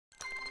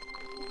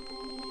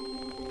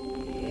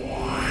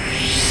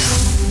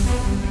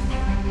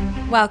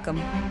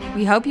Welcome.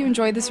 We hope you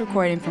enjoyed this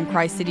recording from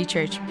Christ City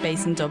Church,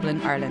 based in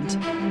Dublin, Ireland.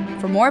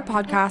 For more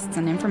podcasts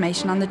and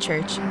information on the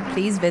church,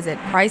 please visit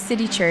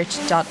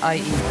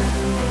christcitychurch.ie.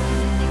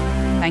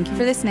 Thank you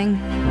for listening.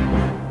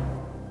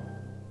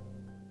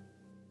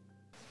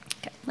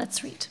 Okay,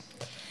 let's read.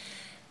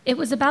 It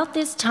was about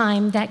this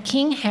time that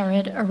King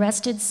Herod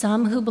arrested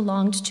some who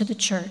belonged to the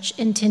church,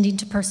 intending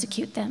to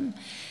persecute them.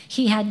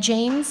 He had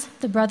James,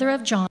 the brother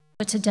of John,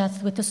 put to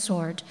death with the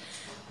sword.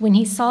 When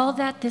he saw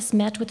that this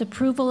met with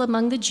approval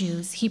among the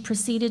Jews, he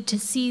proceeded to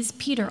seize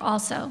Peter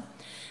also.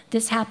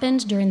 This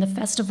happened during the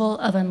festival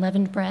of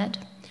unleavened bread.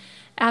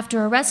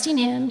 After arresting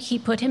him, he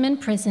put him in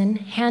prison,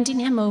 handing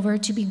him over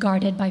to be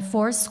guarded by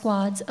 4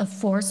 squads of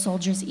 4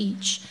 soldiers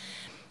each.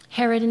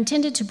 Herod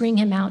intended to bring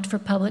him out for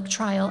public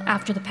trial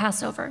after the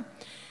Passover.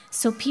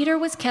 So Peter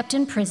was kept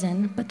in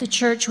prison, but the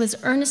church was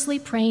earnestly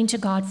praying to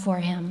God for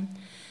him.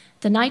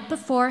 The night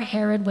before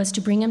Herod was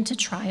to bring him to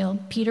trial,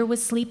 Peter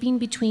was sleeping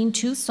between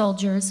 2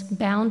 soldiers,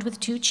 bound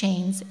with 2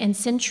 chains, and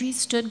sentries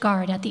stood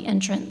guard at the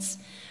entrance.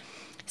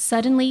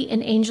 Suddenly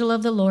an angel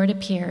of the Lord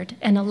appeared,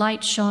 and a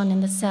light shone in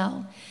the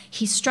cell.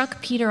 He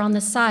struck Peter on the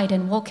side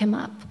and woke him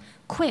up.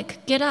 "Quick,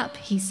 get up,"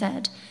 he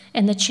said,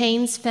 and the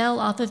chains fell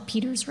off of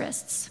Peter's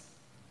wrists.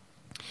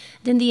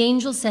 Then the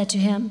angel said to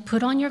him,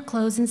 "Put on your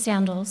clothes and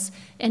sandals,"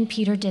 and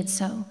Peter did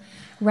so.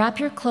 "Wrap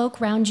your cloak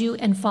round you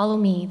and follow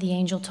me," the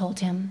angel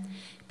told him.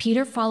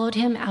 Peter followed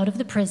him out of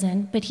the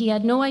prison, but he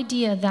had no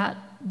idea that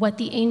what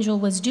the angel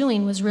was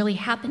doing was really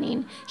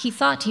happening. He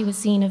thought he was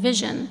seeing a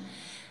vision.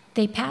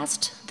 They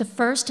passed the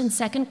first and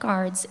second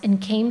guards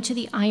and came to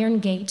the iron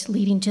gate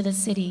leading to the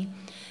city.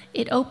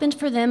 It opened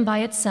for them by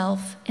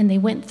itself, and they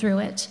went through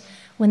it.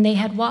 When they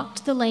had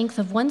walked the length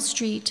of one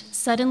street,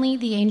 suddenly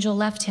the angel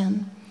left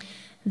him.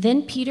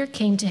 Then Peter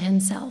came to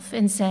himself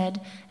and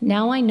said,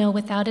 "Now I know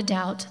without a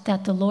doubt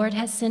that the Lord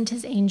has sent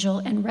his angel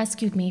and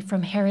rescued me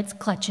from Herod's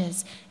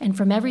clutches and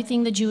from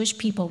everything the Jewish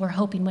people were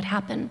hoping would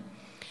happen."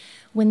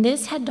 When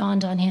this had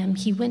dawned on him,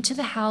 he went to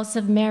the house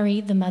of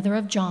Mary, the mother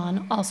of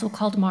John, also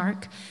called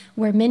Mark,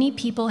 where many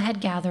people had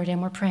gathered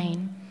and were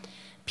praying.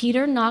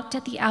 Peter knocked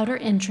at the outer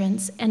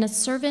entrance, and a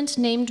servant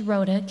named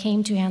Rhoda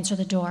came to answer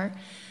the door.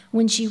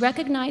 When she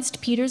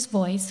recognized Peter's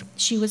voice,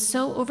 she was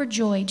so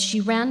overjoyed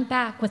she ran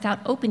back without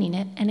opening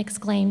it and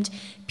exclaimed,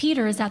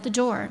 "Peter is at the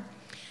door."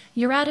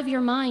 "You're out of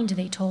your mind,"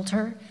 they told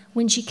her.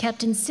 When she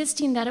kept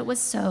insisting that it was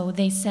so,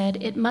 they said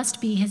it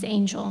must be his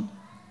angel.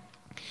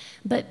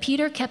 But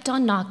Peter kept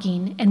on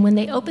knocking, and when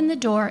they opened the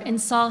door and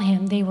saw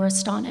him, they were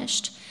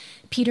astonished.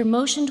 Peter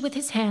motioned with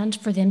his hand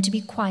for them to be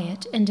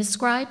quiet and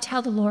described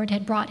how the Lord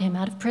had brought him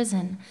out of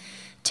prison.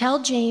 "Tell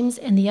James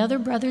and the other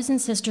brothers and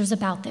sisters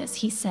about this,"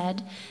 he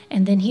said,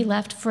 and then he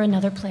left for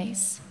another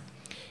place.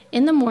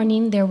 In the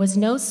morning, there was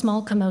no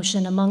small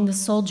commotion among the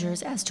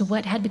soldiers as to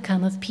what had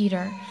become of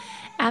Peter.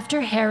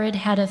 After Herod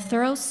had a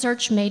thorough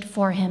search made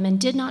for him and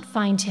did not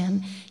find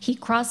him, he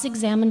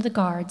cross-examined the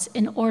guards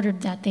and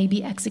ordered that they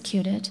be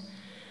executed.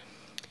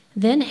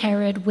 Then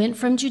Herod went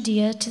from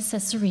Judea to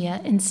Caesarea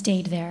and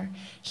stayed there.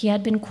 He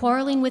had been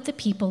quarreling with the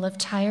people of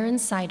Tyre and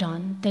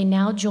Sidon. They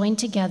now joined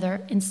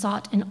together and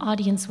sought an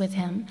audience with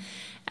him.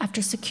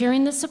 After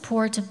securing the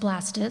support of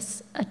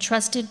Blastus, a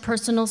trusted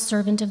personal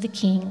servant of the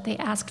king, they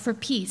asked for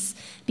peace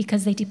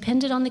because they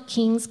depended on the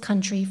king's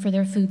country for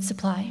their food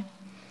supply.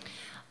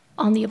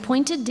 On the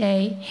appointed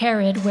day,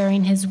 Herod,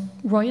 wearing his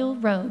royal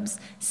robes,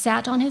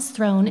 sat on his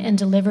throne and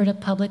delivered a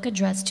public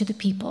address to the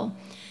people.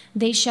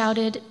 They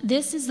shouted,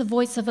 "This is the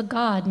voice of a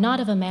God, not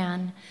of a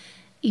man."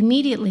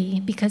 Immediately,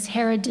 because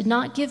Herod did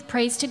not give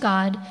praise to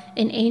God,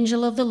 an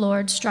angel of the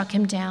Lord struck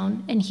him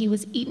down, and he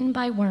was eaten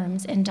by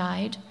worms and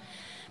died.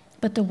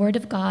 But the word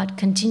of God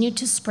continued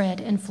to spread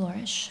and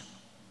flourish.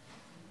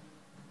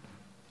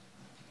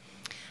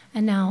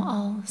 And now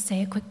I'll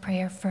say a quick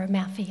prayer for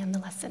Matthew and the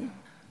lesson.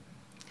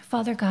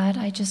 Father God,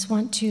 I just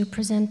want to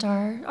present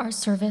our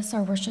service,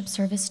 our worship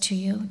service to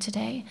you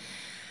today.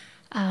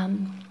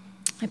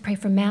 I pray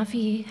for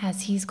Matthew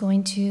as he's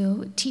going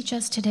to teach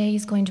us today.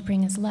 He's going to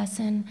bring his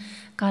lesson.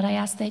 God, I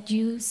ask that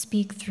you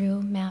speak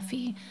through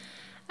Matthew.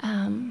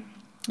 And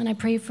I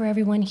pray for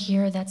everyone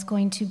here that's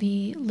going to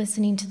be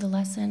listening to the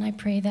lesson. I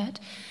pray that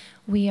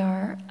we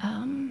are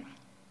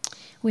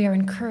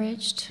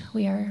encouraged,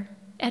 we are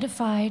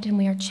edified, and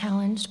we are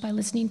challenged by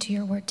listening to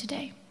your word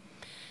today.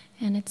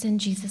 And it's in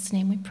Jesus'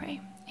 name we pray.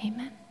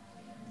 Amen.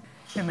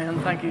 Amen.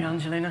 Thank you,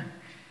 Angelina.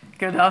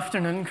 Good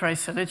afternoon,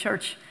 Christ City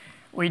Church.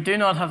 We do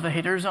not have the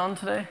heaters on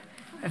today.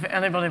 If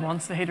anybody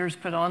wants the heaters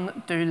put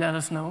on, do let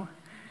us know.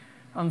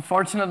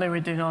 Unfortunately, we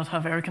do not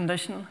have air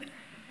conditioning,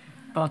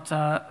 but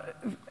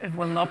it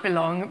will not be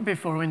long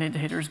before we need the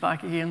heaters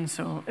back again.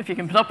 So if you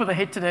can put up with the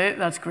heat today,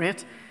 that's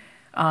great.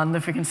 And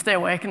if we can stay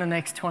awake in the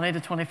next 20 to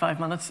 25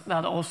 minutes,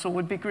 that also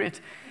would be great.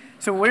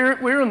 So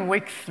we're in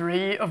week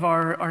 3 of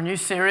our new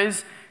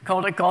series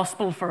called A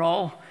Gospel for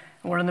All.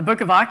 We're in the book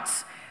of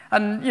Acts.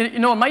 And you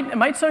know, it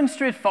might sound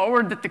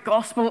straightforward that the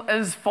gospel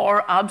is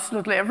for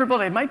absolutely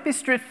everybody. It might be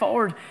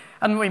straightforward,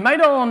 and we might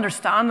all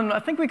understand, and I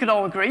think we could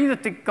all agree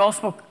that the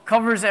gospel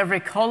covers every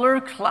color,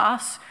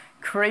 class,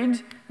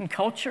 creed, and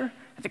culture.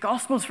 The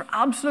gospel's for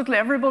absolutely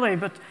everybody.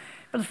 But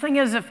the thing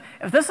is, if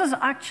this is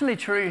actually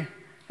true,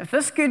 if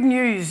this good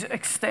news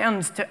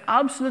extends to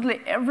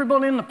absolutely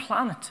everybody on the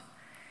planet,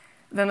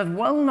 then it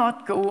will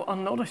not go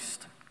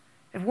unnoticed.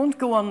 It won't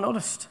go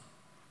unnoticed.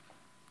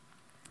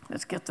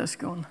 Let's get this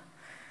going.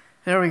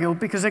 There we go.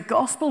 Because a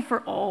gospel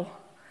for all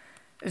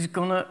is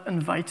going to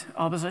invite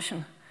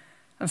opposition.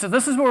 And so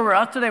this is where we're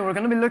at today. We're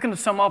going to be looking at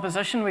some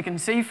opposition. We can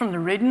see from the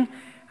reading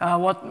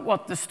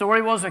what the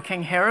story was with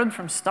King Herod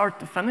from start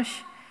to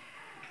finish.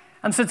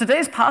 And so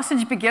today's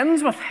passage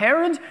begins with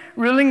Herod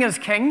ruling as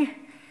king,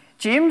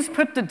 James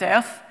put to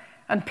death,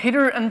 and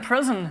Peter in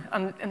prison,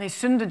 and he's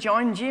soon to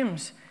join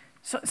James.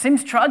 So it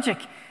seems tragic,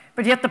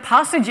 but yet the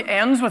passage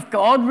ends with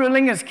God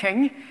ruling as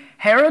king,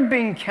 Herod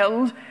being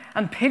killed,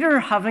 and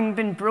Peter having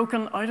been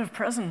broken out of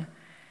prison.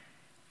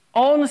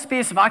 All in the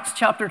space of Acts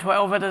chapter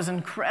 12, it is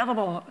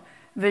incredible,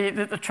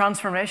 the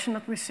transformation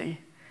that we see.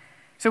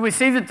 So we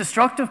see the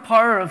destructive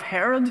power of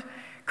Herod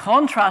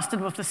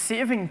contrasted with the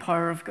saving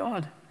power of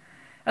God.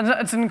 And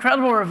it's an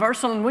incredible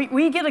reversal, and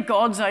we get a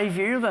God's eye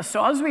view of this.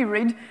 So as we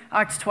read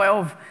Acts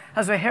 12,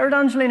 as we heard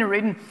Angelina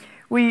reading,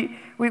 we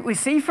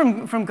see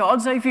from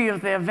God's eye view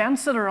of the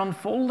events that are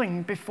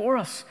unfolding before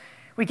us.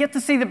 We get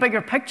to see the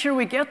bigger picture.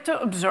 We get to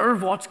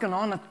observe what's going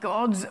on at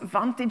God's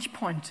vantage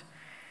point.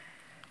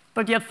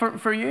 But yet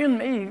for you and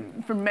me,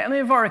 for many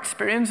of our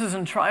experiences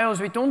and trials,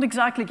 we don't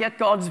exactly get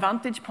God's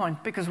vantage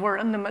point because we're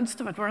in the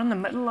midst of it. We're in the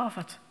middle of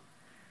it.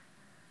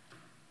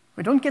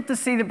 We don't get to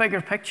see the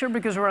bigger picture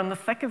because we're in the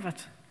thick of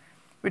it.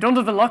 We don't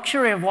have the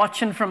luxury of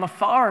watching from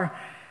afar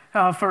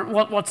for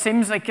what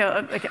seems like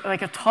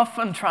a tough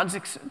and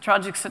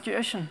tragic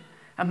situation.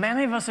 And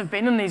many of us have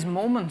been in these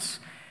moments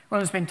when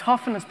it's been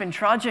tough and it's been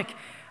tragic,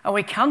 and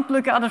we can't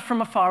look at it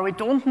from afar. We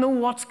don't know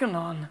what's going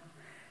on.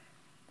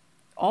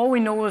 All we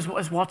know is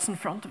what's in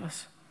front of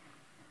us.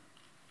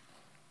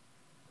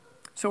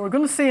 So we're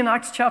going to see in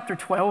Acts chapter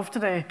 12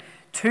 today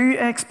 2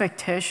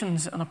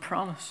 expectations and a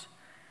promise.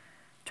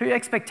 2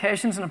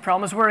 expectations and a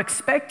promise. We're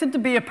expected to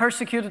be a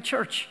persecuted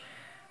church.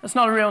 That's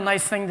not a real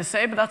nice thing to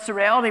say, but that's the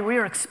reality. We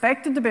are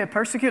expected to be a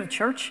persecuted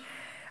church,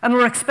 and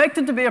we're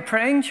expected to be a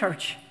praying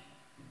church.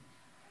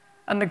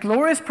 And the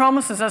glorious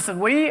promise is this, that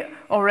we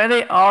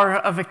already are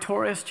a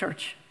victorious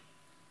church.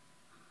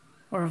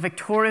 We're a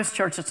victorious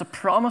church. It's a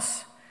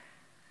promise.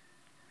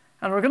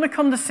 And we're going to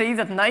come to see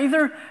that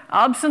neither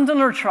absent in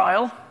our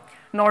trial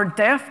nor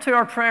deaf to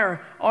our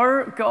prayer,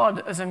 our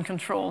God is in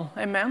control.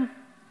 Amen?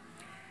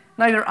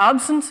 Neither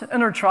absent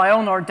in our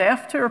trial nor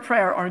deaf to our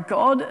prayer, our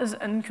God is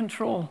in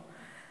control.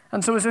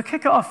 And so as we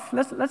kick off,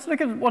 let's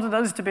look at what it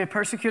is to be a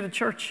persecuted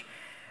church.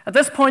 At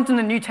this point in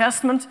the New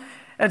Testament,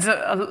 it's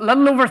a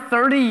little over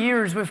 30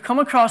 years, we've come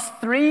across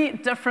 3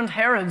 different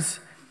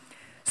Herods.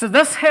 So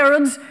this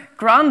Herod's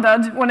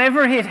granddad,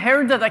 whenever he had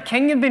heard that a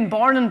king had been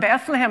born in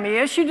Bethlehem, he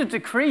issued a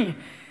decree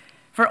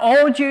for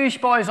all Jewish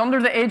boys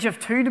under the age of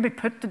 2 to be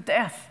put to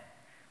death.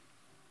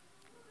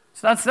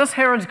 So that's this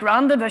Herod's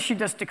granddad issued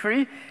this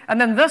decree, and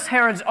then this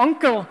Herod's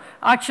uncle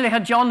actually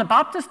had John the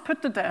Baptist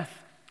put to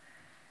death.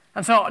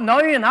 And so now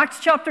in Acts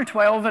chapter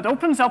 12, it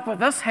opens up with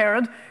this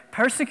Herod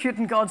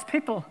persecuting God's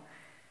people.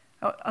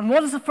 And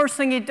what is the first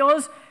thing he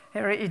does?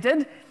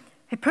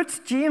 He puts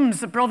James,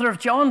 the brother of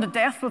John, to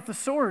death with the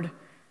sword.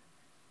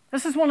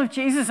 This is one of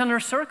Jesus' inner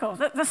circle.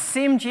 This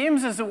same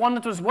James is the one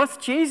that was with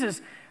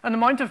Jesus on the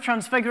Mount of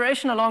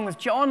Transfiguration along with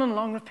John and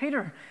along with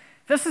Peter.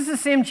 This is the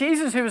same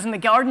Jesus who was in the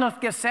Garden of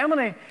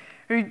Gethsemane,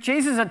 who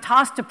Jesus had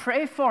tasked to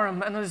pray for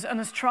him in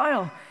his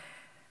trial.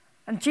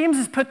 And James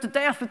is put to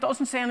death. It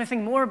doesn't say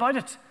anything more about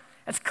it.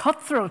 It's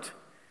cutthroat.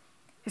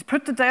 He's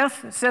put to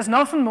death. It says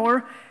nothing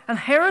more. And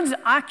Herod's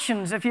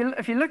actions, if you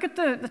look at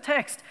the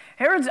text,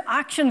 Herod's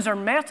actions are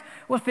met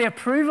with the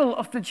approval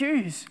of the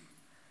Jews.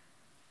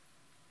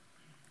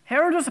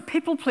 Herod was a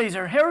people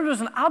pleaser. Herod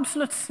was an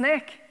absolute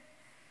snake.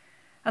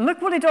 And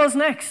look what he does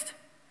next.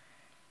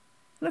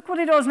 Look what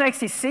he does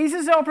next. He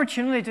seizes the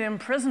opportunity to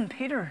imprison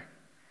Peter.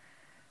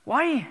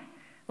 Why?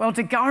 Well,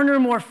 to garner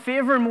more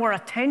favor, more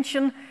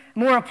attention,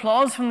 more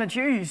applause from the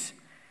Jews.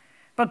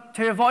 But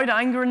to avoid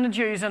angering the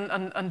Jews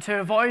and to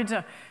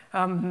avoid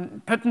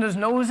putting his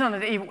nose on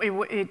it,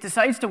 he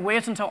decides to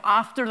wait until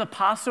after the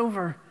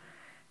Passover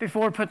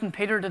before putting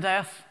Peter to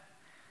death.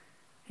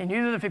 He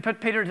knew that if he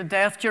put Peter to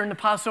death during the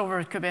Passover,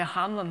 it could be a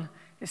handling.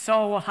 He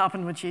saw what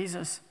happened with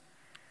Jesus.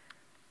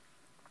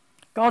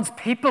 God's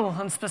people,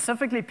 and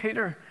specifically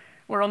Peter,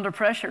 were under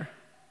pressure.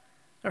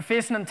 They're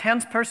facing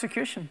intense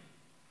persecution.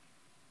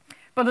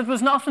 But it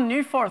was nothing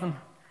new for them.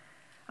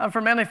 And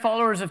for many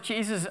followers of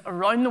Jesus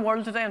around the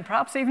world today, and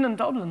perhaps even in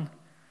Dublin,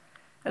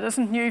 it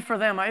isn't new for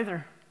them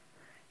either.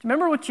 Do you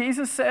remember what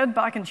Jesus said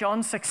back in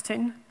John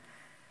 16?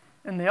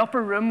 In the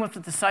upper room with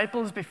the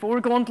disciples before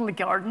going to the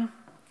garden?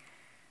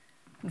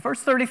 In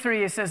verse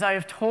 33, he says, I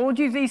have told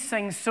you these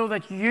things so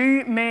that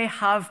you may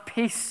have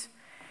peace.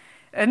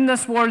 In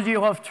this world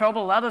you will have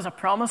trouble. That is a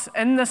promise.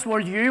 In this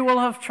world you will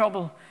have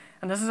trouble.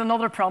 And this is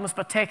another promise,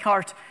 but take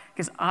heart,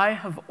 because I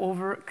have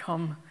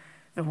overcome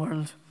the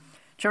world.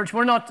 Church,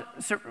 we're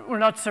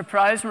not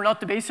surprised. We're not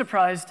to be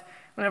surprised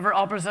whenever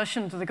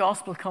opposition to the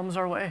gospel comes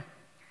our way.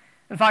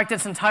 In fact,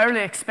 it's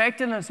entirely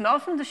expected and it's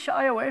nothing to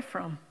shy away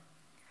from.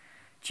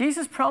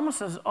 Jesus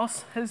promises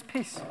us his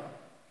peace.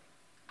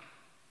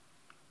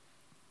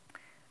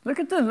 Look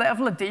at the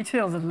level of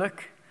detail that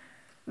Luke,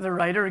 the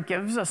writer,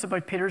 gives us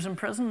about Peter's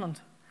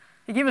imprisonment.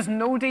 He gave us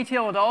no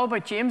detail at all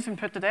about James being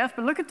put to death,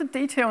 but look at the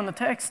detail in the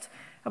text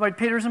about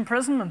Peter's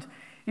imprisonment.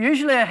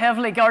 Usually a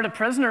heavily guarded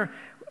prisoner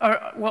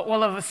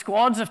will have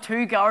squads of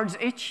 2 guards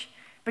each,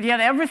 but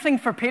yet everything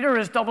for Peter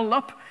is doubled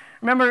up.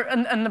 Remember,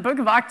 in the book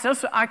of Acts,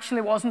 this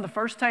actually wasn't the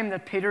first time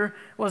that Peter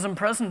was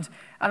imprisoned,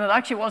 and it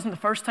actually wasn't the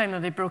first time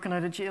that he'd broken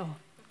out of jail.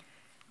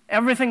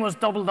 Everything was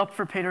doubled up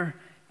for Peter,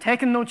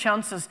 taking no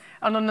chances.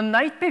 And on the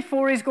night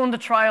before he's going to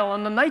trial,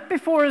 on the night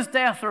before his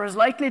death or his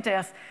likely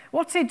death,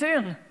 what's he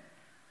doing?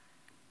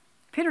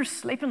 Peter's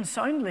sleeping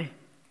soundly.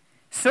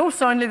 So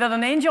soundly that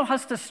an angel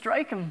has to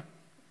strike him.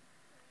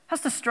 Has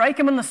to strike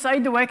him on the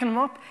side to waken him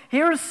up.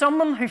 Here is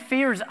someone who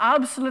fears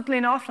absolutely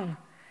nothing.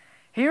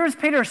 Here is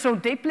Peter so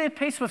deeply at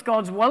peace with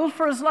God's will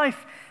for his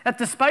life that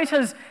despite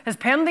his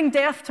pending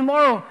death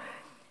tomorrow,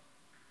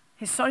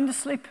 he's sound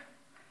asleep.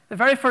 The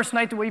very first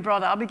night that we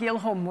brought Abigail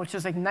home, which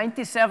is like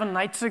 97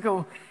 nights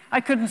ago,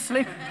 I couldn't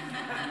sleep.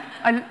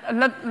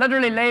 I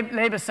literally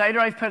lay beside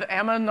her. I've put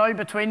Emma now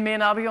between me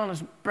and Abigail, and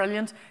it's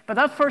brilliant. But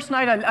that first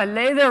night, I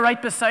lay there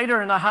right beside her,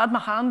 and I had my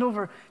hand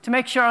over to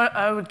make sure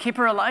I would keep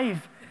her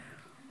alive.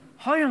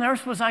 How on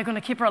earth was I going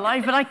to keep her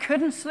alive? But I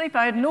couldn't sleep.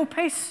 I had no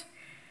peace.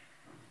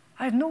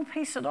 I had no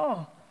peace at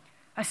all.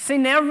 I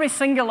seen every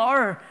single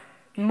hour.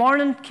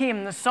 Morning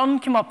came, the sun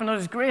came up, and it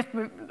was great.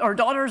 Our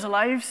daughter's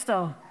alive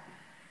still.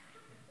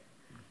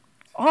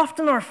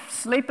 Often our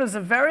sleep is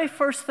the very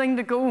first thing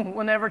to go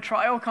whenever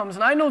trial comes.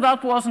 And I know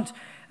that wasn't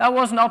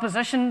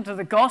opposition to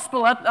the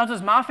gospel. That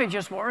is Matthew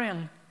just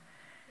worrying.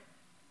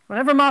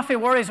 Whenever Matthew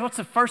worries, what's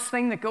the first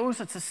thing that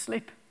goes? It's his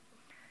sleep.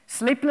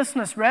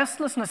 Sleeplessness,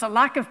 restlessness, a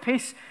lack of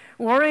peace,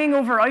 worrying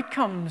over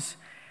outcomes.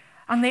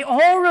 And they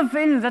all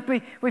reveal that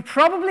we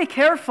probably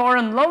care for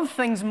and love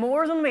things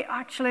more than we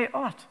actually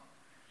ought.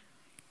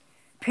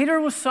 Peter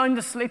was sound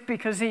asleep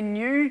because he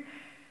knew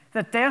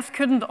that death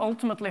couldn't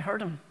ultimately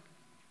hurt him.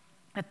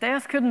 That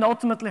death couldn't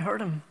ultimately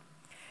hurt him.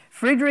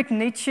 Friedrich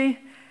Nietzsche,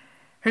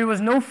 who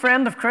was no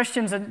friend of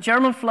Christians, a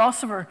German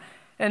philosopher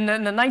in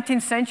the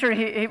 19th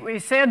century, he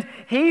said,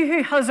 "He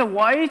who has a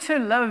why to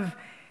live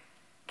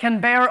can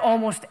bear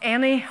almost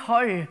any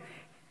how."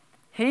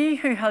 He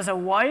who has a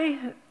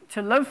why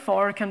to live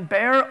for can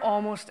bear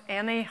almost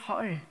any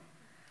how.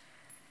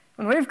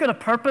 When we've got a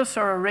purpose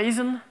or a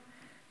reason,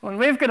 when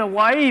we've got a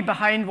why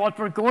behind what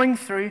we're going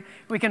through,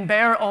 we can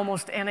bear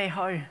almost any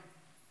how.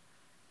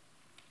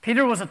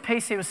 Peter was at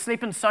peace. He was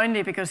sleeping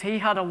soundly because he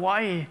had a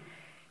why.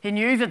 He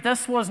knew that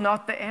this was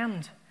not the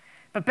end.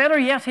 But better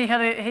yet, he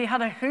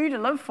had a who to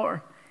live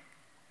for.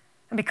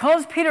 And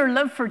because Peter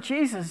lived for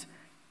Jesus,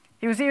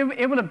 he was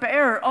able to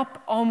bear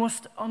up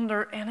almost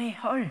under any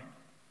how.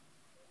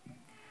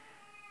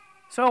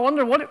 So I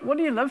wonder, what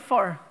do you live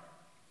for?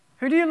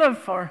 Who do you live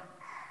for?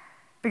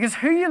 Because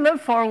who you live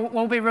for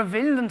will be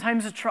revealed in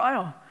times of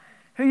trial.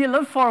 Who you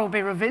live for will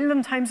be revealed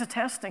in times of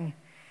testing.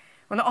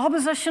 When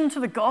opposition to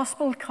the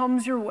gospel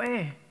comes your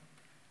way,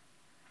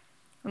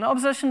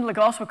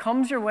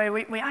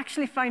 we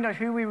actually find out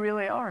who we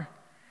really are.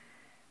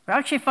 We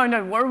actually find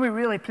out where we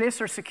really place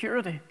our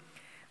security.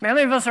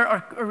 Many of us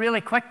are really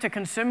quick to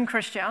consume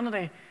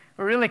Christianity.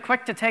 We're really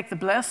quick to take the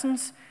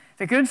blessings,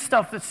 the good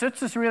stuff that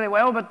suits us really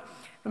well, but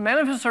many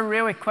of us are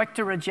really quick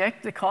to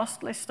reject the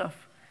costly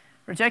stuff,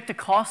 reject the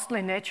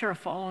costly nature of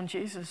following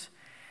Jesus.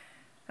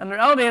 And the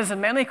reality is that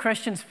many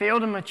Christians fail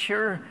to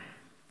mature.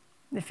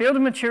 They fail to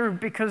mature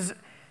because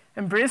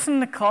embracing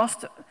the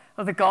cost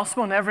of the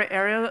gospel in every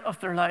area of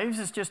their lives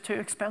is just too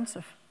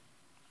expensive.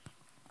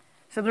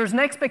 So there's an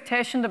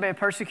expectation to be a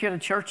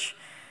persecuted church,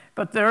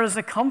 but there is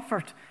a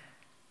comfort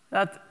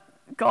that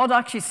God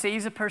actually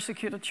sees a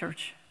persecuted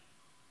church.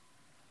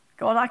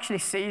 God actually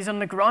sees on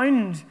the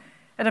ground.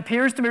 It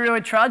appears to be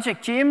really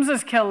tragic. James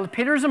is killed.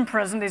 Peter's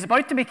imprisoned. He's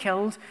about to be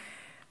killed.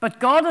 But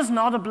God is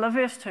not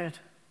oblivious to it.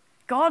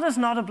 God is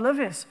not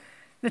oblivious.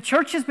 The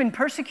church has been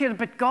persecuted,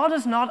 but God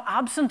is not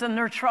absent in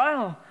their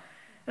trial.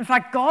 In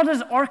fact, God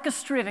is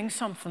orchestrating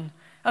something,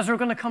 as we're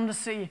going to come to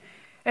see.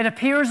 It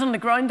appears on the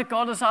ground that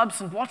God is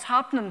absent. What's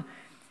happening?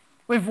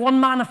 We've one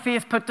man of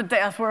faith put to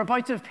death. We're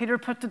about to have Peter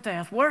put to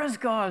death. Where is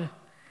God?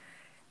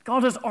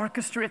 God is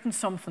orchestrating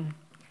something.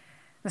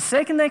 The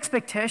second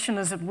expectation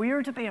is that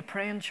we're to be a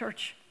praying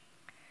church.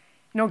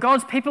 You know,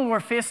 God's people were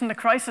facing the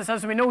crisis.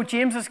 As we know,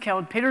 James is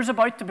killed. Peter's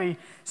about to be.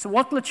 So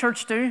what will the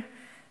church do?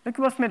 Look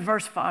with me at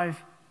verse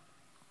 5.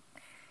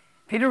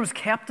 Peter was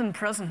kept in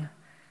prison,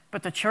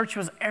 but the church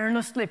was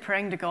earnestly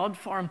praying to God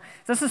for him.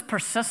 This is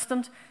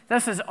persistent.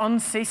 This is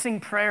unceasing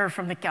prayer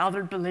from the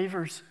gathered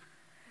believers.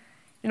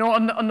 You know,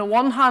 on the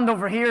one hand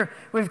over here,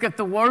 we've got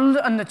the world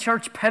and the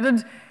church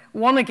pitted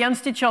one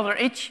against each other,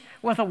 each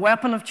with a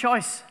weapon of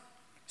choice.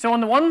 So on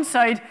the one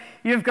side,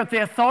 you've got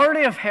the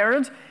authority of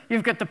Herod,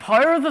 you've got the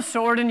power of the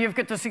sword, and you've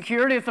got the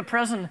security of the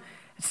prison.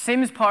 It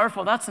seems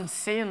powerful. That's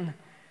insane.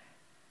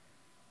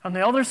 On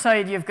the other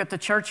side, you've got the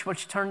church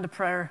which turned to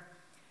prayer.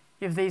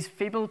 You have these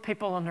feeble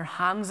people on their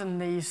hands and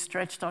knees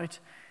stretched out,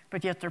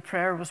 but yet their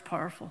prayer was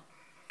powerful.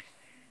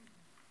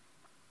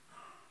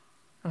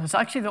 And it's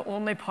actually the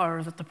only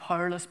power that the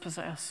powerless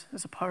possess,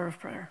 is the power of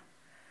prayer.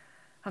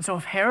 And so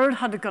if Herod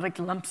had got a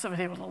glimpse of it,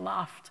 he would have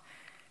laughed.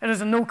 It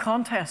is a no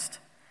contest.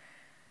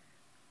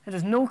 It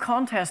is no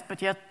contest,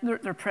 but yet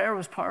their prayer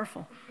was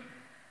powerful.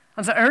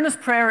 And so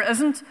earnest prayer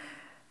isn't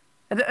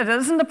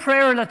a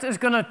prayer that is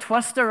going to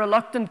twist a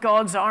reluctant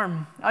God's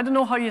arm. I don't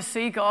know how you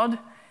see God,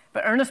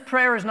 but earnest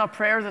prayer is not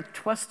prayer that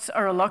twists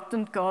a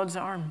reluctant God's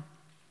arm.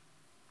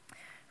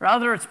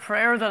 Rather, it's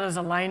prayer that has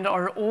aligned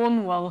our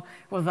own will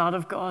with that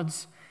of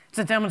God's. It's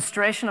a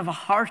demonstration of a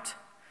heart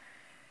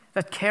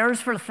that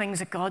cares for the things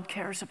that God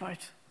cares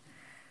about.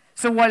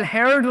 So while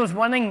Herod was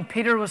winning,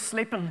 Peter was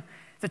sleeping.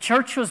 The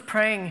church was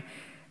praying,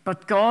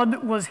 but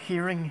God was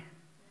hearing.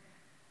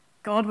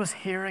 God was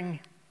hearing.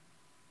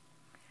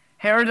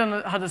 Herod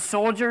had his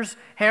soldiers.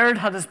 Herod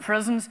had his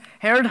prisons.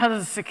 Herod had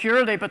his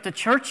security, but the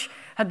church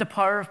had the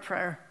power of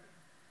prayer.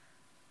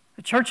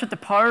 The church had the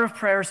power of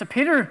prayer. So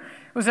Peter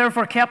was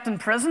therefore kept in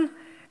prison,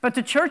 but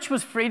the church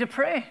was free to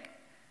pray.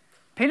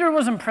 Peter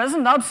was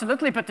imprisoned,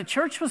 absolutely, but the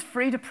church was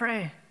free to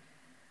pray.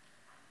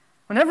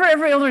 Whenever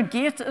every other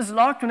gate is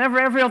locked, whenever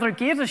every other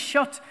gate is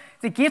shut,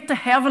 the gate to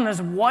heaven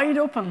is wide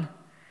open.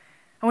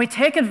 And we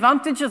take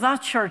advantage of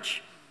that,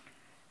 church.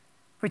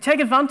 We take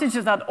advantage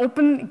of that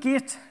open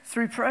gate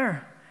through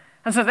prayer.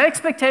 And so the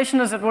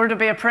expectation is that we're to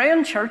be a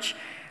praying church,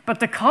 but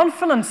the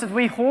confidence that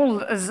we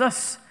hold is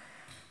this: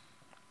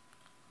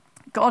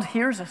 God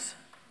hears us.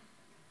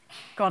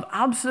 God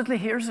absolutely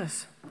hears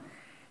us.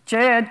 J.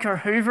 Edgar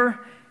Hoover,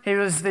 he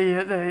was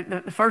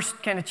the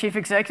first kind of chief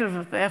executive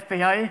of the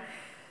FBI,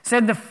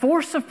 said the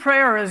force of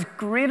prayer is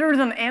greater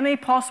than any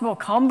possible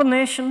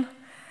combination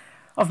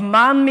of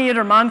man-made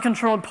or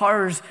man-controlled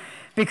powers,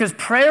 because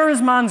prayer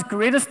is man's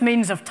greatest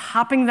means of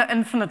tapping the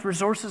infinite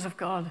resources of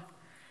God.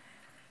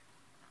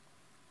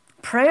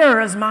 Prayer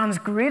is man's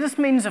greatest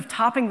means of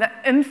tapping the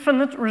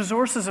infinite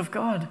resources of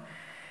God.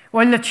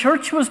 While the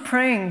church was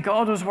praying,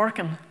 God was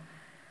working.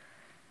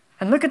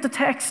 And look at the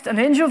text. An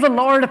angel of the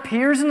Lord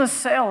appears in his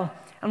cell.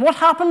 And what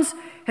happens?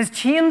 His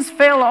chains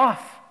fell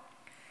off.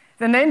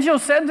 Then the angel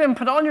said to him,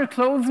 "Put on your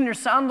clothes and your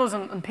sandals."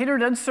 And Peter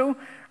did so.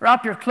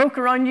 "Wrap your cloak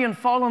around you and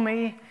follow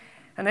me."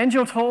 An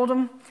angel told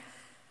him.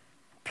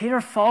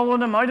 Peter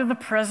followed him out of the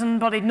prison,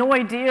 but he had no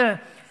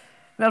idea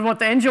that what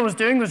the angel was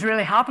doing was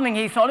really happening.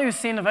 He thought he was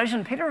seeing a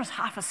vision. Peter was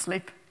half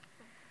asleep.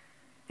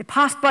 They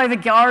passed by the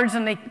guards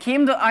and they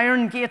came to the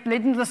iron gate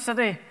leading to the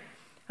city.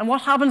 And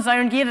what happens to the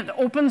iron gate? It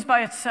opens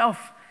by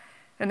itself.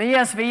 In the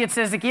ESV, it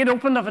says the gate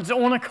opened of its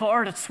own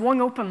accord. It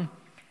swung open.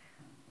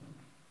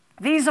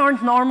 These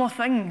aren't normal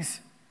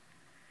things.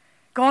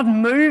 God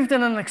moved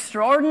in an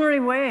extraordinary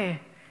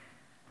way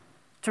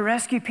to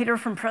rescue Peter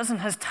from prison.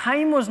 His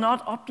time was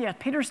not up yet.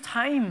 Peter's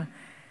time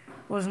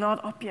was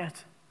not up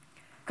yet.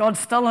 God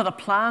still had a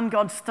plan.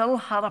 God still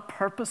had a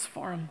purpose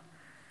for him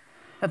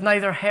that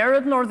neither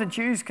Herod nor the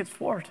Jews could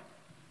thwart.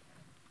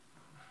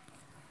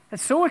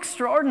 It's so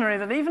extraordinary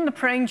that even the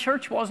praying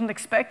church wasn't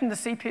expecting to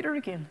see Peter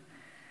again.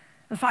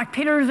 In fact,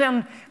 Peter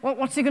then,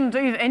 what's he going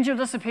to do? The angel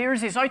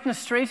disappears. He's out in the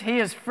street. He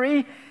is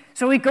free.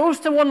 So he goes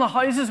to one of the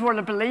houses where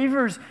the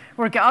believers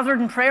were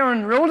gathered in prayer,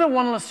 and Rhoda,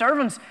 one of the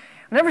servants,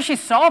 whenever she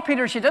saw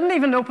Peter, she didn't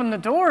even open the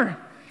door.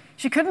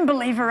 She couldn't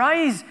believe her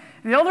eyes.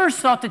 The others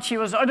thought that she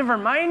was out of her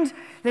mind.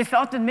 They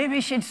thought that maybe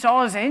she'd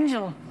saw his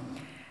angel.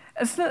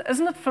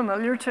 Isn't it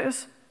familiar to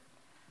us?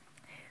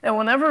 That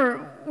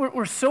whenever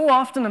we're so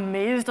often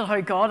amazed at how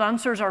God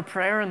answers our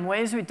prayer in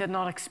ways we did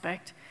not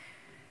expect,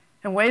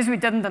 in ways we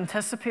didn't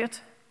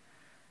anticipate.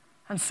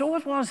 And so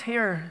it was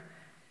here.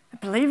 The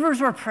believers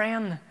were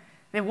praying.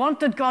 They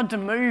wanted God to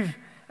move.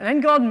 And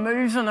then God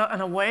moves in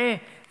a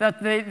way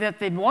that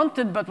they'd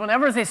wanted, but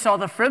whenever they saw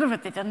the fruit of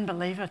it, they didn't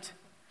believe it.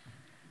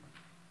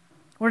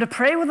 We're to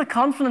pray with the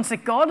confidence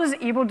that God is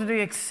able to do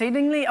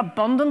exceedingly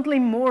abundantly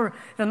more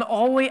than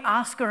all we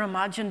ask or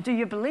imagine. Do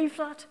you believe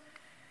that?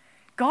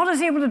 God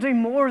is able to do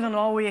more than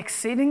all we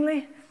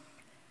exceedingly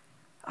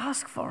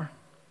ask for.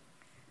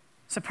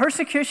 So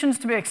persecution's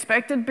to be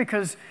expected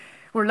because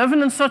we're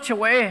living in such a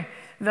way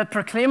that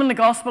proclaiming the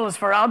gospel is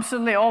for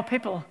absolutely all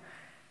people.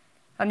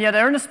 And yet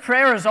earnest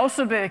prayer is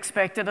also to be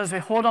expected as we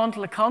hold on to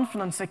the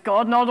confidence that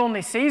God not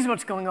only sees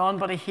what's going on,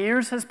 but he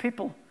hears his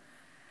people.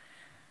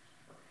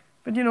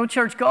 But you know,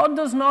 church, God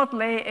does not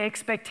lay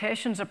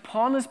expectations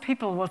upon his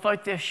people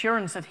without the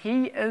assurance that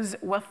he is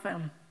with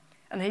them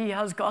and he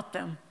has got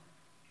them.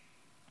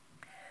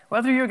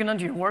 Whether you're going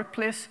into your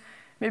workplace,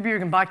 maybe you're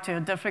going back to a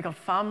difficult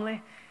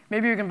family,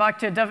 maybe you're going back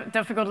to a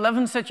difficult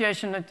living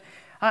situation. That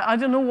I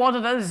don't know what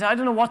it is. I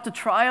don't know what the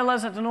trial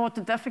is. I don't know what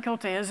the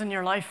difficulty is in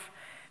your life.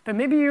 But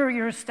maybe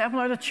you're stepping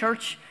out of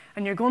church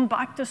and you're going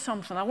back to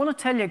something. I want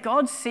to tell you,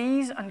 God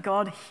sees and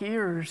God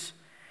hears.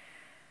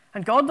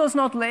 And God does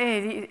not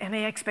lay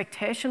any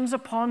expectations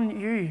upon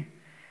you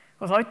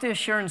without the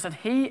assurance that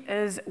he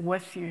is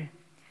with you.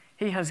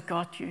 He has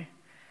got you. And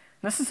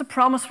this is a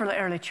promise for the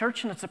early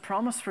church, and it's a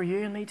promise for you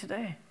and me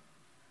today.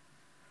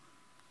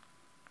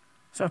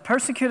 So a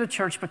persecuted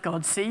church, but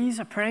God sees,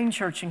 a praying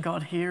church and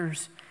God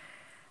hears,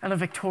 and a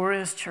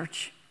victorious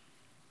church.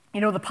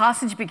 You know, the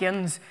passage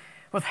begins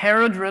with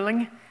Herod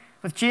ruling,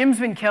 with James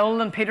being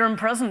killed and Peter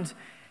imprisoned.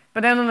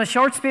 But then in a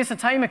short space of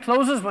time, it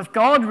closes with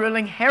God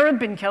ruling, Herod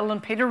being killed,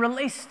 and Peter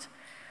released.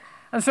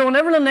 And so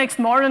whenever the next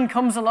morning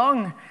comes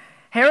along,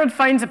 Herod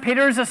finds that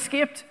Peter has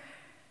escaped.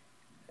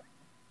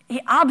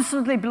 He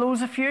absolutely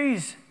blows a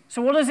fuse.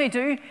 So what does he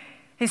do?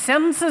 He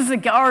sentences the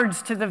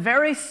guards to the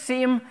very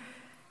same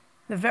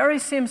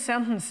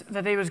sentence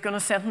that he was going to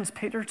sentence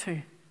Peter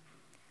to.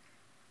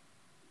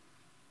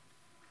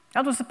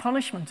 That was the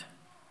punishment.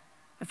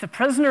 If the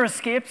prisoner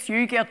escapes,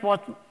 you get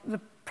what the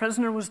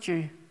prisoner was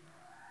due.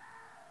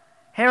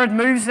 Herod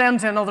moves then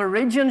to another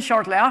region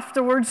shortly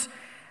afterwards.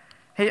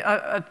 He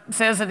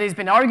says that he's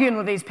been arguing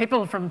with these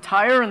people from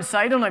Tyre and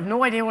Sidon. I have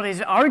no idea what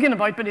he's arguing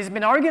about, but he's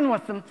been arguing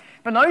with them.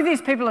 But now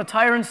these people at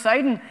Tyre and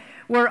Sidon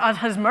were at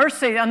his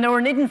mercy, and they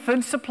were needing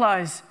food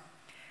supplies.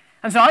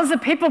 And so as the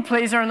people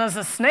pleaser and as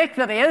a snake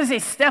that he is, he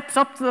steps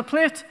up to the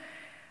plate.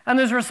 And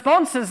his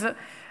response is,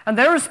 and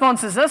their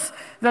response is this,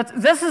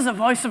 that this is the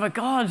voice of a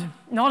God,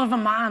 not of a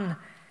man.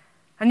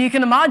 And you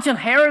can imagine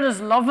Herod is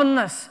loving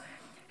this.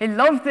 He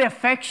loved the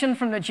affection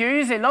from the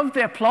Jews. He loved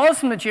the applause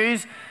from the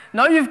Jews.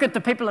 Now you've got the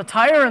people of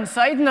Tyre and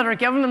Sidon that are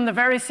giving him the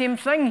very same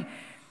thing.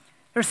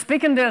 They're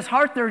speaking to his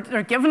heart.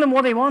 They're giving him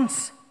what he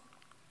wants.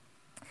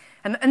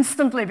 And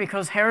instantly,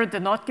 because Herod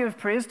did not give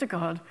praise to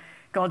God,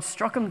 God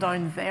struck him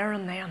down there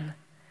and then.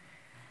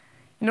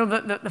 You know,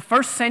 the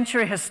first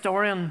century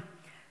historian,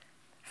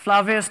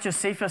 Flavius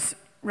Josephus,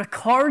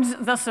 records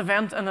this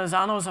event in his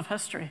annals of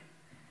history.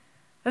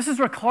 This is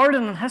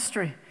recorded in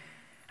history.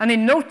 And he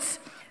notes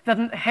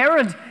that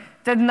Herod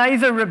did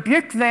neither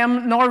rebuke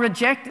them nor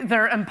reject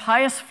their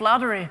impious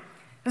flattery.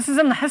 This is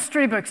in the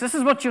history books. This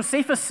is what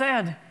Josephus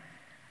said.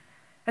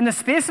 In the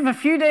space of a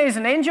few days,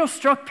 an angel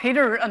struck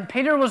Peter, and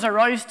Peter was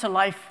aroused to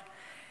life.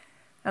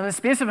 And in the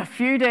space of a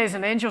few days,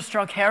 an angel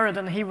struck Herod,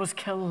 and he was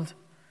killed.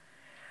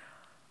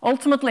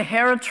 Ultimately,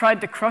 Herod tried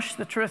to crush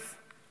the truth.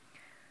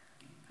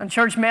 And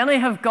church, many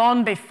have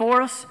gone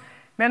before us.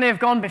 Many have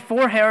gone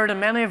before Herod, and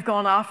many have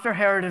gone after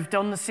Herod who've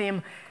done the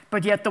same.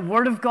 But yet the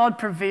word of God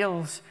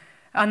prevails,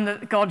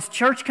 and God's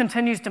church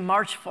continues to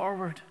march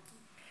forward.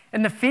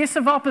 In the face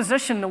of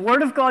opposition, the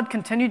word of God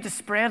continued to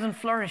spread and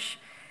flourish.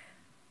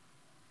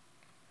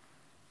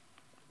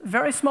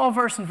 Very small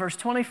verse in verse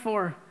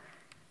 24.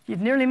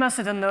 You'd nearly miss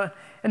it. In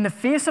the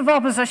face of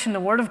opposition, the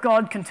word of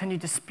God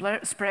continued to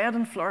spread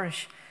and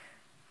flourish.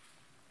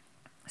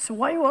 So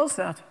why was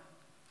that?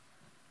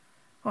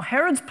 Well,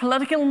 Herod's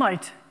political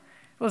might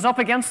was up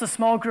against a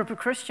small group of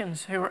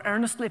Christians who were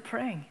earnestly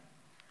praying.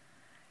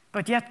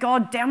 But yet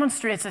God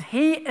demonstrates that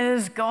he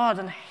is God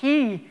and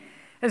he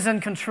is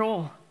in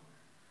control.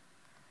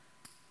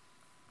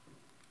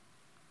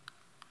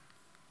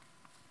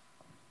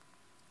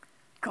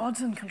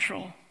 God's in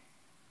control.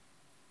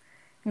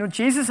 You know,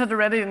 Jesus had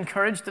already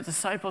encouraged the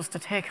disciples to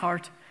take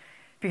heart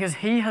because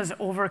he has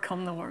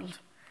overcome the world.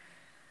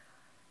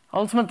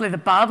 Ultimately, the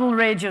battle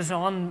rages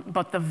on,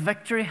 but the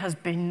victory has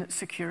been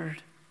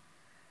secured.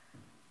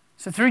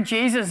 So through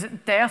Jesus'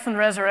 death and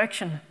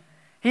resurrection,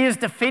 he has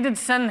defeated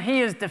sin. He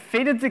has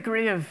defeated the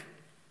grave.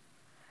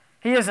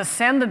 He has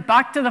ascended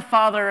back to the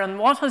Father. And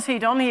what has he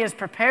done? He has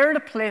prepared a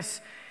place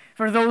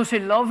for those who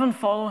love and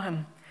follow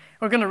him.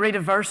 We're going to read a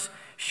verse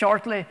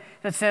shortly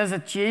that says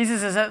that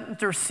Jesus is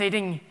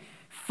interceding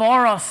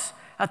for us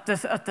at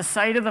the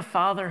side of the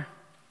Father.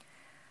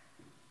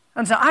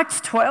 And so Acts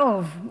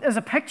 12 is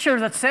a picture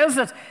that says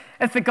that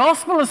if the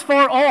gospel is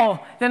for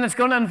all, then it's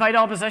going to invite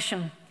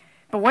opposition.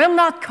 But when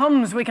that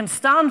comes, we can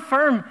stand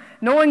firm,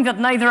 knowing that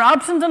neither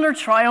absent in our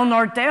trial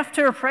nor deaf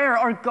to our prayer,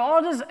 our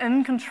God is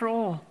in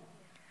control.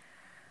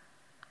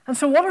 And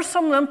so what are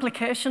some of the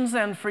implications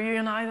then for you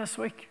and I this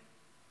week?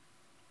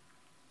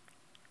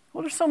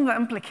 What are some of the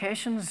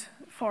implications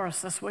for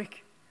us this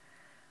week?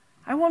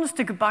 I want us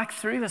to go back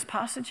through this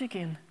passage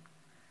again.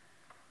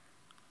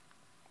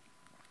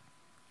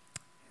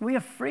 We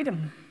have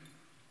freedom.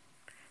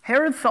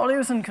 Herod thought he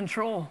was in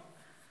control.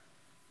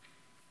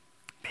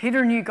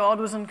 Peter knew God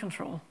was in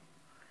control.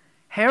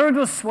 Herod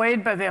was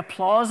swayed by the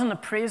applause and the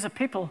praise of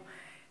people.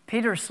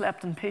 Peter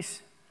slept in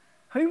peace.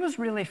 Who was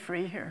really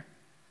free here?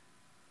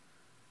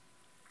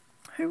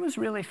 Who was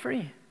really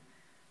free?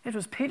 It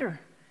was Peter.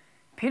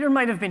 Peter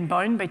might have been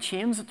bound by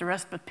chains at the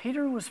wrist, but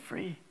Peter was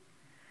free.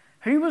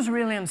 Who was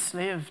really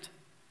enslaved?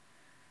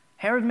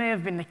 Herod may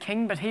have been the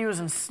king, but he was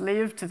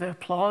enslaved to the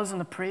applause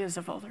and the praise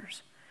of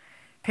others.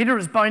 Peter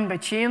was bound by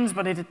chains,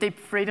 but he had a deep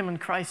freedom in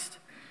Christ.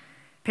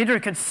 Peter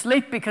could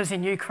sleep because he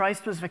knew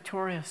Christ was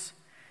victorious.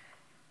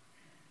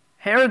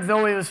 Herod,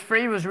 though he was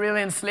free, was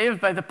really enslaved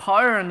by the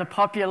power and the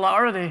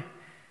popularity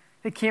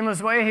that came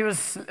his way. He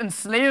was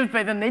enslaved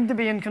by the need to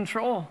be in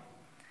control.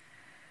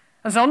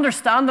 As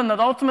understanding that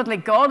ultimately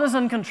God is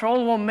in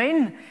control will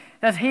mean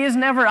that he is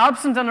never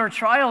absent in our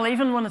trial,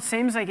 even when it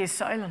seems like he's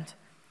silent.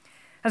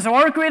 And so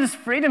our greatest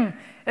freedom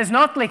is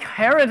not like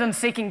Herod in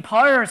seeking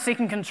power or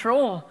seeking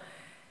control,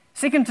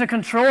 seeking to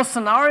control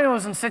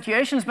scenarios and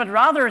situations, but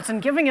rather it's in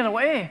giving it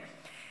away.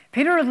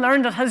 Peter had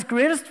learned that his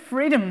greatest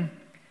freedom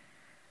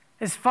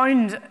is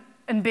found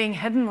in being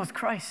hidden with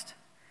Christ.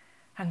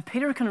 And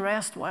Peter can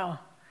rest well.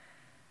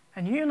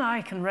 And you and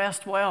I can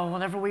rest well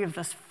whenever we have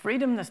this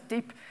freedom, this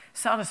deep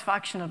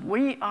satisfaction that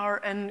we are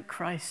in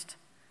Christ.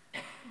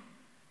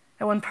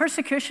 And when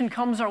persecution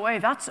comes our way,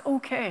 that's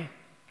okay.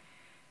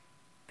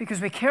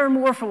 Because we care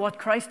more for what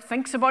Christ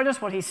thinks about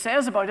us, what he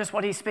says about us,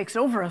 what he speaks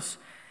over us,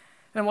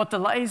 than what the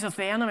lies of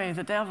the enemy,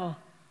 the devil,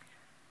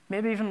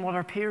 maybe even what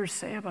our peers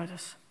say about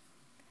us.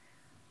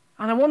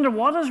 And I wonder,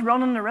 what is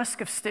running the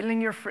risk of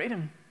stealing your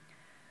freedom?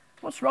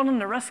 What's running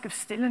the risk of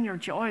stealing your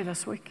joy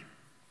this week?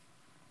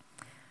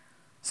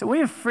 So we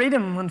have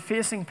freedom when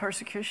facing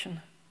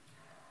persecution.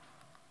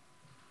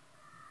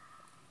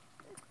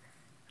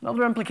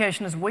 Another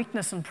implication is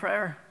weakness in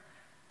prayer.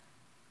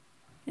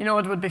 You know,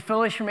 it would be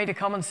foolish for me to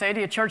come and say to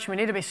you, church, we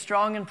need to be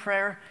strong in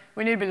prayer.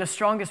 We need to be the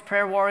strongest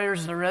prayer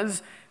warriors there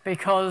is,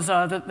 because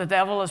the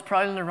devil is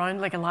prowling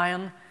around like a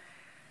lion.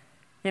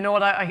 You know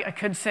what, I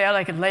could say it,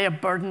 I could lay a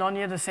burden on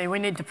you to say we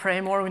need to pray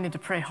more, we need to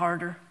pray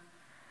harder.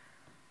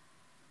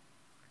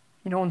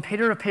 You know, when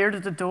Peter appeared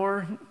at the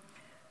door,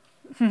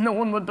 no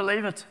one would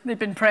believe it. They'd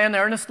been praying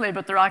earnestly,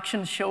 but their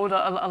actions showed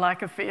a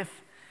lack of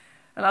faith.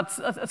 And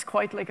that's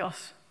quite like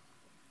us.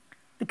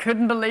 They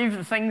couldn't believe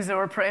the things they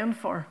were praying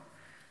for.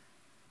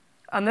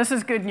 And this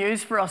is good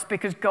news for us,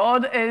 because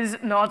God is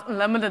not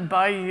limited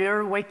by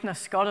your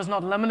weakness. God is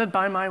not limited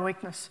by my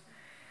weakness.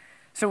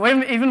 So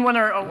even when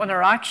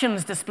our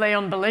actions display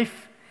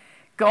unbelief,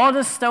 God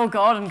is still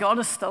God and God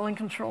is still in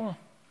control.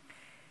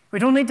 We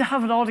don't need to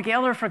have it all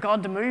together for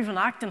God to move and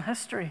act in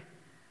history.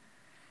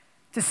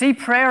 To see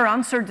prayer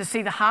answered, to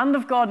see the hand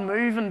of God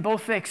move in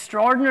both the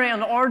extraordinary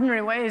and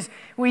ordinary ways,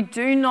 we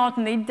do not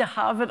need to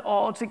have it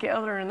all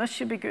together. And this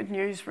should be good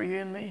news for you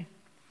and me.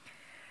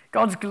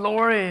 God's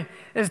glory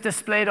is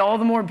displayed all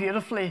the more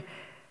beautifully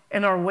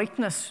in our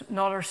weakness,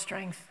 not our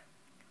strength.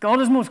 God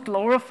is most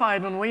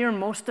glorified when we are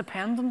most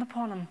dependent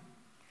upon him.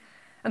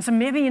 And so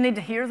maybe you need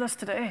to hear this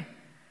today.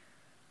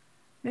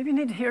 Maybe you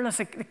need to hear this.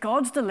 That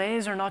God's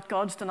delays are not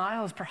God's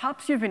denials.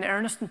 Perhaps you've been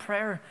earnest in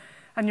prayer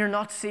and you're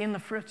not seeing the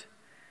fruit.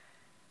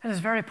 It is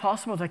very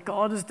possible that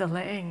God is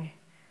delaying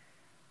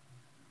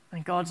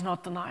and God's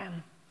not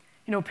denying.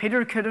 You know,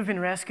 Peter could have been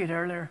rescued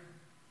earlier.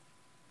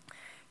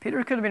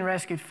 Peter could have been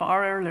rescued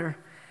far earlier,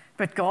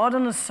 but God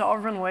in his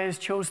sovereign ways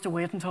chose to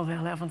wait until the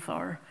 11th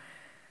hour.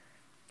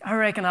 I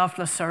reckon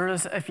after the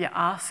service, if you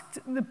asked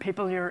the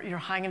people you're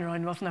hanging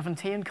around with and having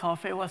tea and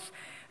coffee with,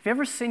 have you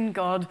ever seen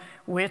God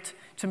wait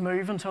to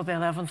move until the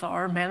 11th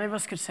hour? Many of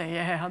us could say,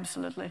 yeah,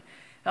 absolutely.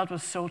 That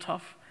was so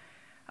tough.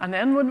 And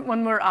then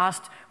when we're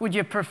asked, would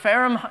you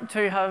prefer him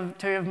to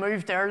have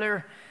moved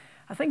earlier?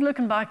 I think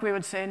looking back, we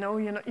would say, no,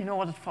 you know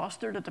what, it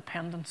fostered a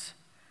dependence.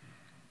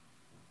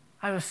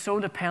 I was so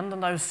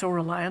dependent, I was so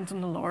reliant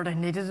on the Lord, I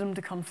needed him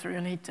to come through,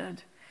 and he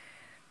did.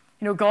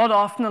 You know, God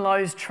often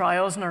allows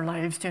trials in our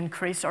lives to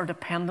increase our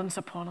dependence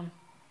upon him,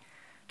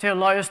 to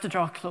allow us to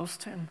draw close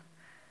to him.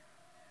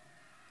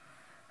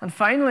 And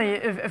finally,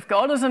 if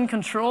God is in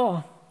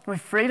control,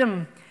 with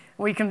freedom,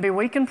 we can be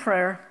weak in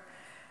prayer.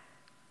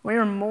 We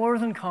are more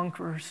than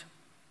conquerors.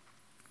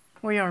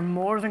 We are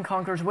more than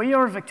conquerors. We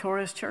are a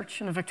victorious church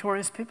and a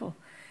victorious people.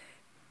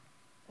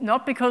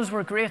 Not because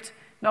we're great,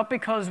 not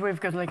because we've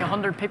got like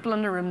 100 people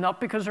in the room,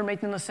 not because we're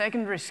meeting in a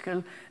secondary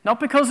school, not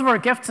because of our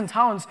gifts and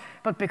talents,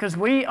 but because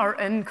we are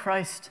in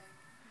Christ.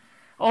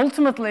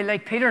 Ultimately,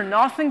 like Peter,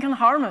 nothing can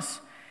harm us.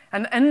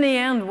 And in the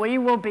end, we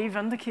will be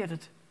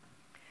vindicated.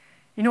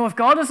 You know, if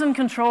God is in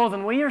control,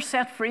 then we are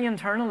set free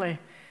internally.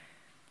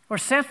 We're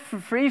set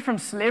free from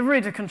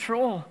slavery to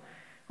control.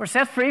 We're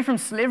set free from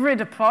slavery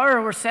to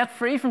power. We're set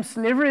free from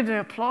slavery to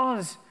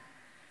applause.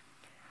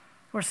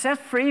 We're set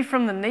free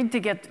from the need to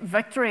get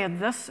victory at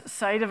this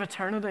side of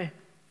eternity.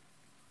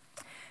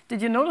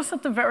 Did you notice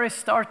at the very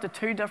start the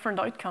two different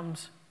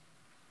outcomes?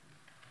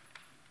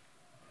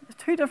 The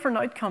two different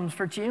outcomes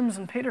for James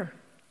and Peter.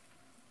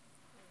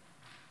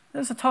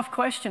 This is a tough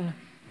question.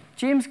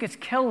 James gets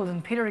killed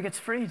and Peter gets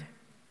freed.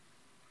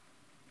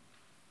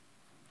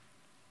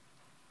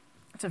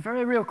 It's a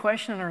very real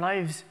question in our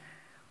lives.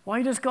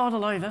 Why does God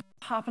allow this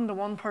to happen to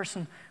one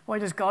person? Why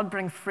does God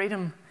bring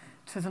freedom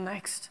to the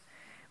next?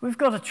 We've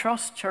got to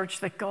trust, church,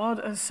 that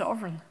God is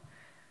sovereign.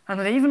 And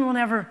that even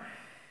whenever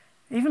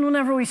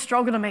we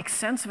struggle to make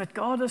sense of it,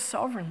 God is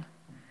sovereign.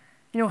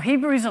 You know,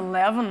 Hebrews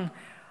 11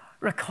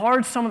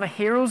 records some of the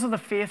heroes of the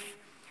faith.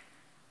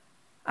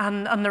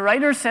 And the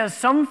writer says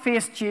some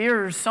faced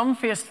jeers, some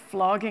faced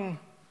flogging,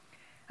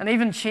 and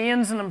even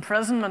chains and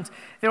imprisonment.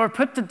 They were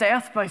put to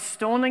death by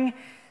stoning.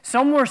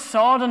 Some were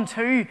sawed in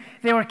two.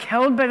 They were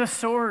killed by the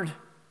sword.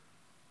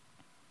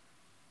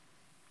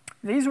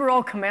 These were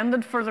all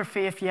commended for their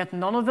faith, yet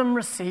none of them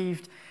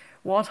received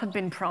what had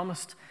been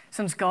promised,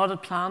 since God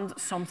had planned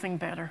something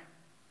better.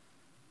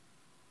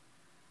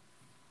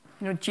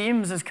 You know,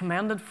 James is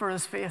commended for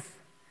his faith.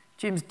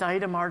 James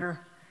died a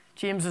martyr.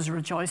 James is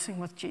rejoicing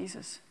with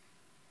Jesus.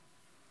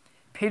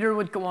 Peter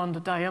would go on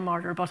to die a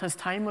martyr, but his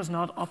time was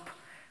not up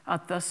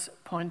at this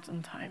point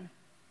in time.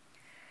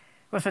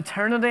 with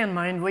eternity in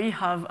mind, we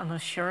have an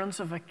assurance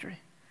of victory.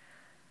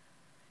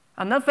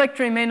 And that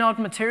victory may not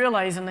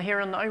materialize in the here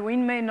and now. We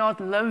may not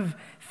live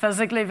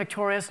physically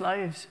victorious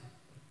lives.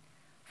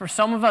 For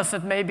some of us,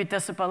 it may be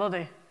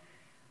disability.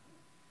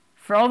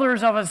 For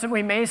others of us,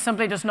 we may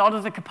simply just not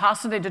have the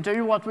capacity to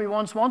do what we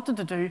once wanted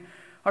to do,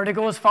 or to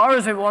go as far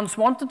as we once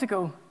wanted to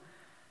go.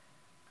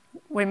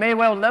 We may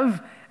well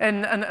live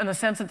in a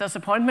sense of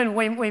disappointment.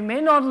 We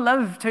may not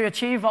live to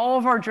achieve all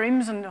of our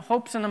dreams and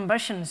hopes and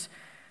ambitions.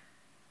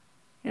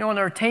 In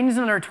our teens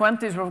and our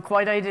 20s, we're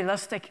quite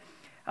idealistic,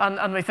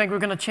 and we think we're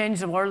going to change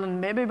the world, and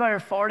maybe by our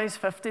 40s,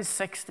 50s,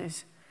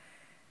 60s,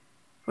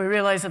 we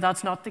realize that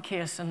that's not the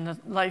case, and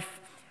that life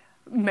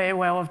may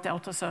well have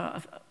dealt us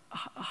a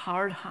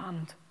hard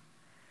hand.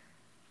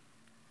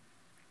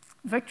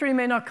 Victory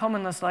may not come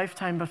in this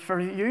lifetime, but for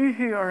you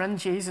who are in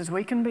Jesus,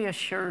 we can be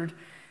assured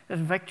that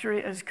victory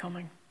is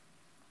coming.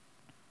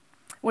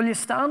 Will you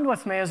stand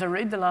with me as I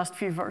read the last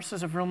few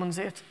verses of Romans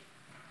 8?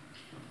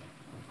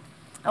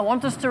 I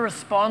want us to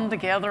respond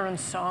together in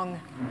song.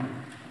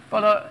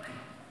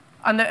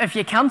 And if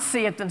you can't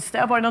see it, then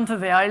step out onto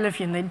the aisle if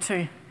you need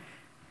to.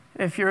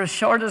 If you're as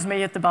short as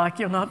me at the back,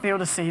 you'll not be able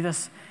to see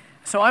this.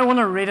 So I want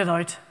to read it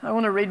out. I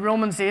want to read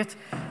Romans 8,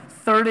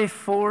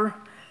 34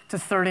 to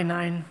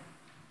 39.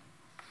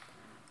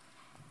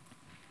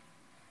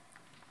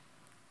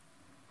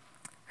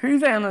 Who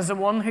then is the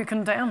one who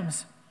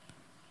condemns?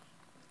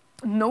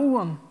 No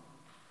one.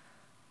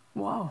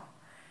 Wow.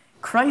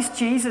 Christ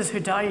Jesus, who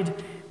died,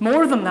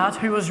 more than that,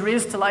 who was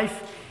raised to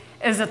life,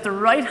 is at the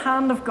right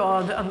hand of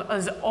God and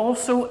is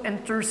also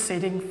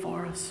interceding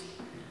for us.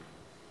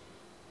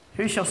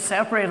 Who shall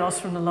separate us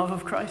from the love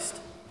of Christ?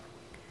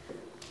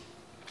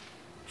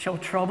 Shall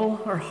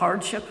trouble or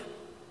hardship,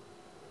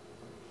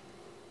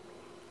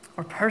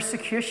 or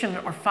persecution,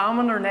 or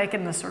famine, or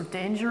nakedness, or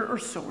danger, or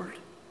sword?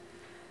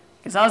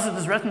 Because as it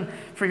is written,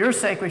 for your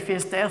sake we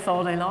face death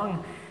all day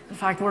long. In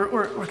fact,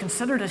 we're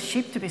considered as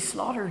sheep to be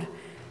slaughtered.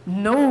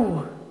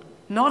 No,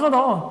 not at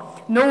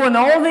all. No, in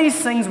all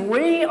these things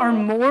we are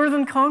more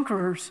than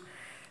conquerors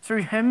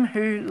through him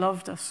who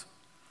loved us.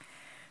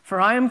 For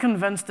I am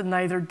convinced that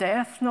neither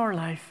death nor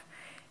life,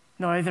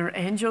 neither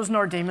angels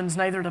nor demons,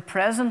 neither the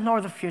present nor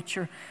the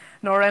future,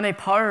 nor any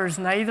powers,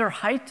 neither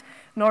height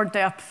nor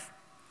depth,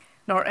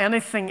 nor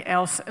anything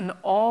else in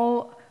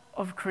all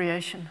of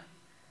creation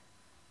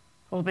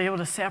will be able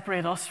to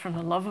separate us from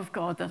the love of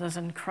God that is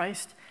in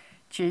Christ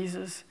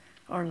Jesus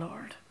our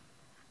Lord.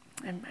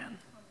 Amen.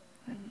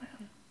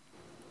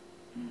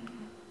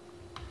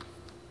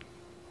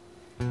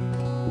 Amen.